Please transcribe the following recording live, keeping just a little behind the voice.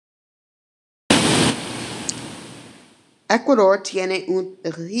Ecuador tiene una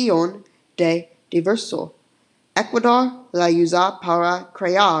región de diverso. Ecuador la usa para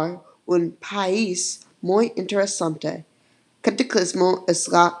crear un país muy interesante. Catolicismo es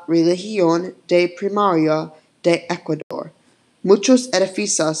la religión de primaria de Ecuador. Muchos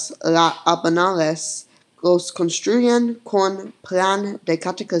edificios albanales los construyen con plan de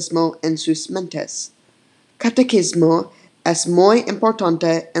catecismo en sus mentes. Catequismo es muy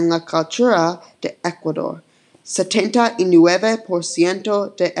importante en la cultura de Ecuador.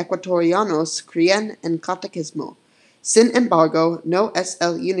 79% de ecuatorianos creen en catequismo. Sin embargo, no es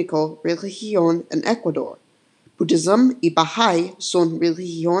el único religión en Ecuador. Buddhismo y Bahá'í son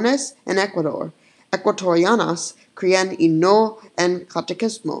religiones en Ecuador. Ecuatorianas creen y no en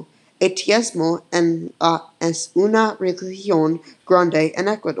catequismo. Ateísmo es una religión grande en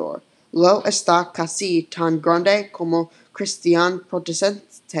Ecuador. Lo está casi tan grande como cristianos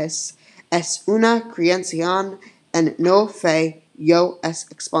protestantes. Es una creencia en no fe, yo es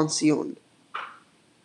expansión.